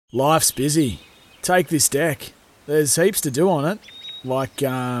Life's busy. Take this deck. There's heaps to do on it, like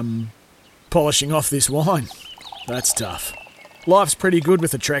polishing off this wine. That's tough. Life's pretty good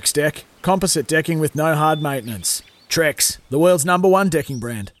with a Trex deck. Composite decking with no hard maintenance. Trex, the world's #1 decking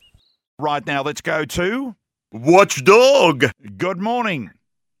brand. Right now, let's go to Watchdog. Good morning.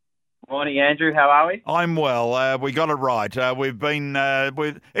 Morning, Andrew. How are we? I'm well. We got it right.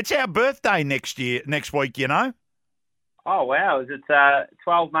 It's our birthday next week, you know. Oh, wow. Is it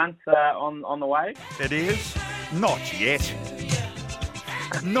 12 months on the way? It is. Not yet.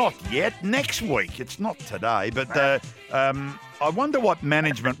 Not yet. Next week. It's not today, but I wonder what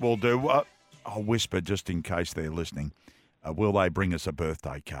management will do. I'll whisper just in case they're listening. Will they bring us a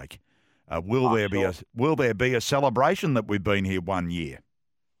birthday cake? Will there be a celebration that we've been here 1 year?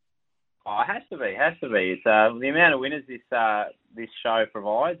 Oh, it has to be. It's the amount of winners this show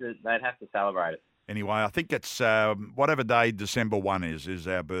provides. They'd have to celebrate it. Anyway, I think it's whatever day December 1 is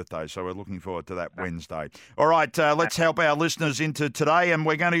our birthday, so we're looking forward to that Wednesday. All right, let's help our listeners into today, and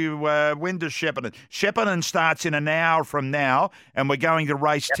we're going to when does Shepparton? Shepparton starts in an hour from now, and we're going to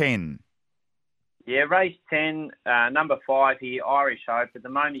race 10. Yeah, race 10, number 5 here, Irish Hope. At the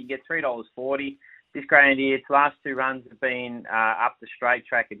moment, you get $3.40. This greyhound here, its last 2 runs have been up the straight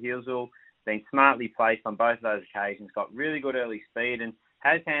track at Hillsville, been smartly placed on both of those occasions, got really good early speed, and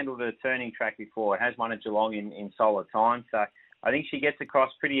has handled a turning track before. It has won at Geelong in solid time. So I think she gets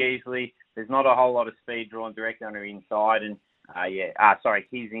across pretty easily. There's not a whole lot of speed drawn directly on her inside. And,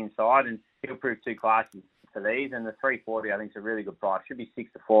 his inside. And he'll prove 2 classes for these. And the 340, I think, is a really good price. Should be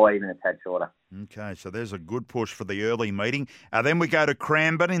 6-4, even a tad shorter. Okay, so there's a good push for the early meeting. Then we go to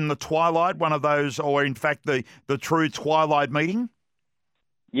Cranbourne in the twilight, one of those, or in fact the true twilight meeting.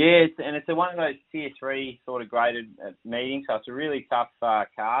 Yeah, it's one of those Tier 3 sort of graded meetings, so it's a really tough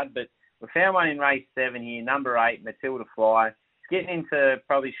card. But we found one in race 7 here, number 8, Matilda Fly. It's getting into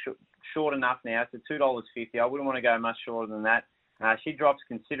probably short enough now. It's at $2.50. I wouldn't want to go much shorter than that. She drops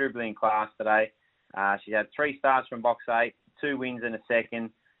considerably in class today. She had 3 starts from box 8, 2 wins and a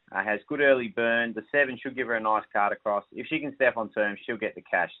second. Has good early burn. The 7 should give her a nice card across. If she can step on terms, she'll get the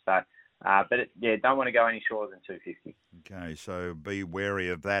cash. So, don't want to go any shorter than $2.50. Okay, so be wary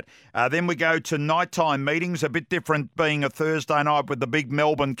of that. Then we go to nighttime meetings, a bit different being a Thursday night with the big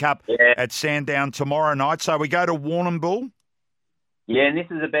Melbourne Cup at Sandown tomorrow night. So we go to Warrnambool. Yeah, and this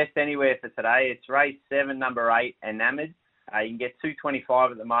is the best anywhere for today. It's race 7, number 8, Enamoured. You can get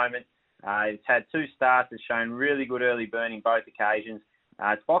 $2.25 at the moment. It's had 2 starts. It's shown really good early burn in both occasions.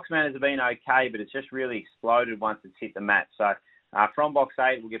 Its box manners have been okay, but it's just really exploded once it's hit the mat. So from box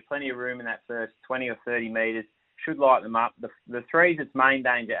 8, we'll get plenty of room in that first 20 or 30 metres. Should light them up. The 3's its main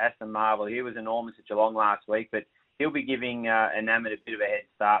danger, Aston Marvel. He was enormous at Geelong last week, but he'll be giving Enamoured a bit of a head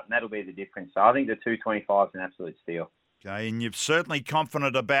start, and that'll be the difference. So I think the $2.25 is an absolute steal. Okay, and you're certainly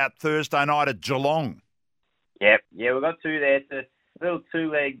confident about Thursday night at Geelong. Yep. Yeah, we've got 2 there. It's a little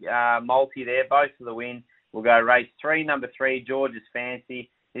 2-leg multi there, both for the win. We'll go race 3, number 3, George's Fancy.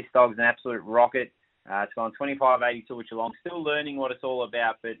 This dog's an absolute rocket. It's gone 25.82 at Geelong. Still learning what it's all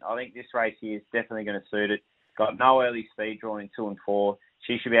about, but I think this race here is definitely going to suit it. Got no early speed drawn in 2 and 4.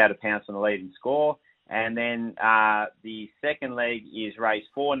 She should be able to pounce on the lead and score. And then the second leg is race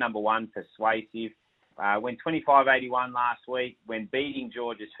 4, number 1, Persuasive. Went 25.81 last week when beating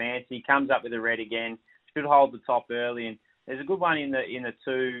George's Fancy. Comes up with a red again. Should hold the top early. And there's a good one in the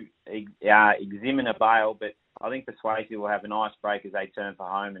 2, Examiner Bale, but I think Persuasive will have a nice break as they turn for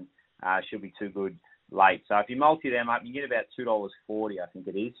home and should be too good late. So if you multi them up, you get about $2.40, I think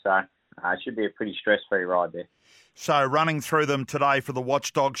it is. So it should be a pretty stress-free ride there. So running through them today for the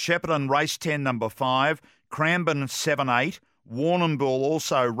Watchdog, Shepparton race 10, number 5, Cranbourne 7-8, Warrnambool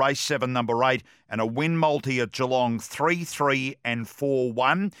also race 7, number 8, and a win multi at Geelong 3-3 and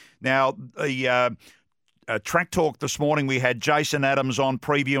 4-1. Now, the Track Talk this morning, we had Jason Adams on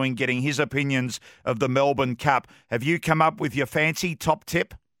previewing, getting his opinions of the Melbourne Cup. Have you come up with your fancy top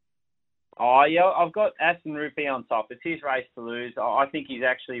tip? Oh, yeah, I've got Aston Rupee on top. It's his race to lose. I think he's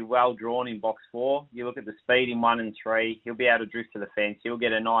actually well drawn in box 4. You look at the speed in 1 and 3, he'll be able to drift to the fence. He'll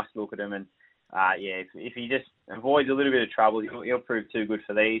get a nice look at him. And, if he just avoids a little bit of trouble, he'll prove too good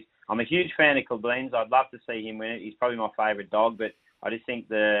for these. I'm a huge fan of Cleveland's. I'd love to see him win it. He's probably my favourite dog, but I just think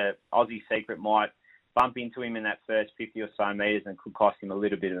the Aussie Secret might bump into him in that first 50 or so metres and could cost him a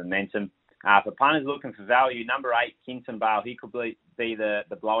little bit of momentum. For punters looking for value, number 8, Kinton Bale, he could be the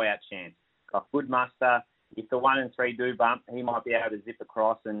blowout chance. Got good muster. If the 1 and 3 do bump, he might be able to zip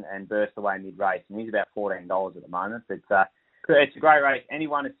across and burst away mid-race. And he's about $14 at the moment. But It's a great race. Any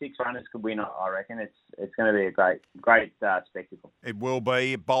one of 6 runners could win, I reckon. It's going to be a great spectacle. It will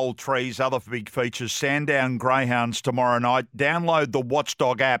be. Bold Trees, other big features, Sandown Greyhounds tomorrow night. Download the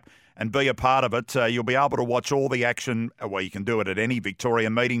Watchdog app and be a part of it. You'll be able to watch all the action. Well, you can do it at any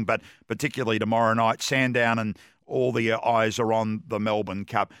Victorian meeting, but particularly tomorrow night, Sandown and all the eyes are on the Melbourne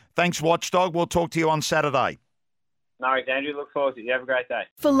Cup. Thanks, Watchdog. We'll talk to you on Saturday. No worries, Andrew. Look forward to it. You have a great day.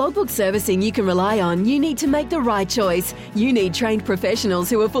 For logbook servicing you can rely on, you need to make the right choice. You need trained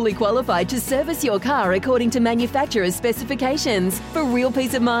professionals who are fully qualified to service your car according to manufacturer's specifications. For real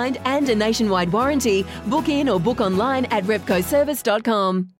peace of mind and a nationwide warranty, book in or book online at repcoservice.com.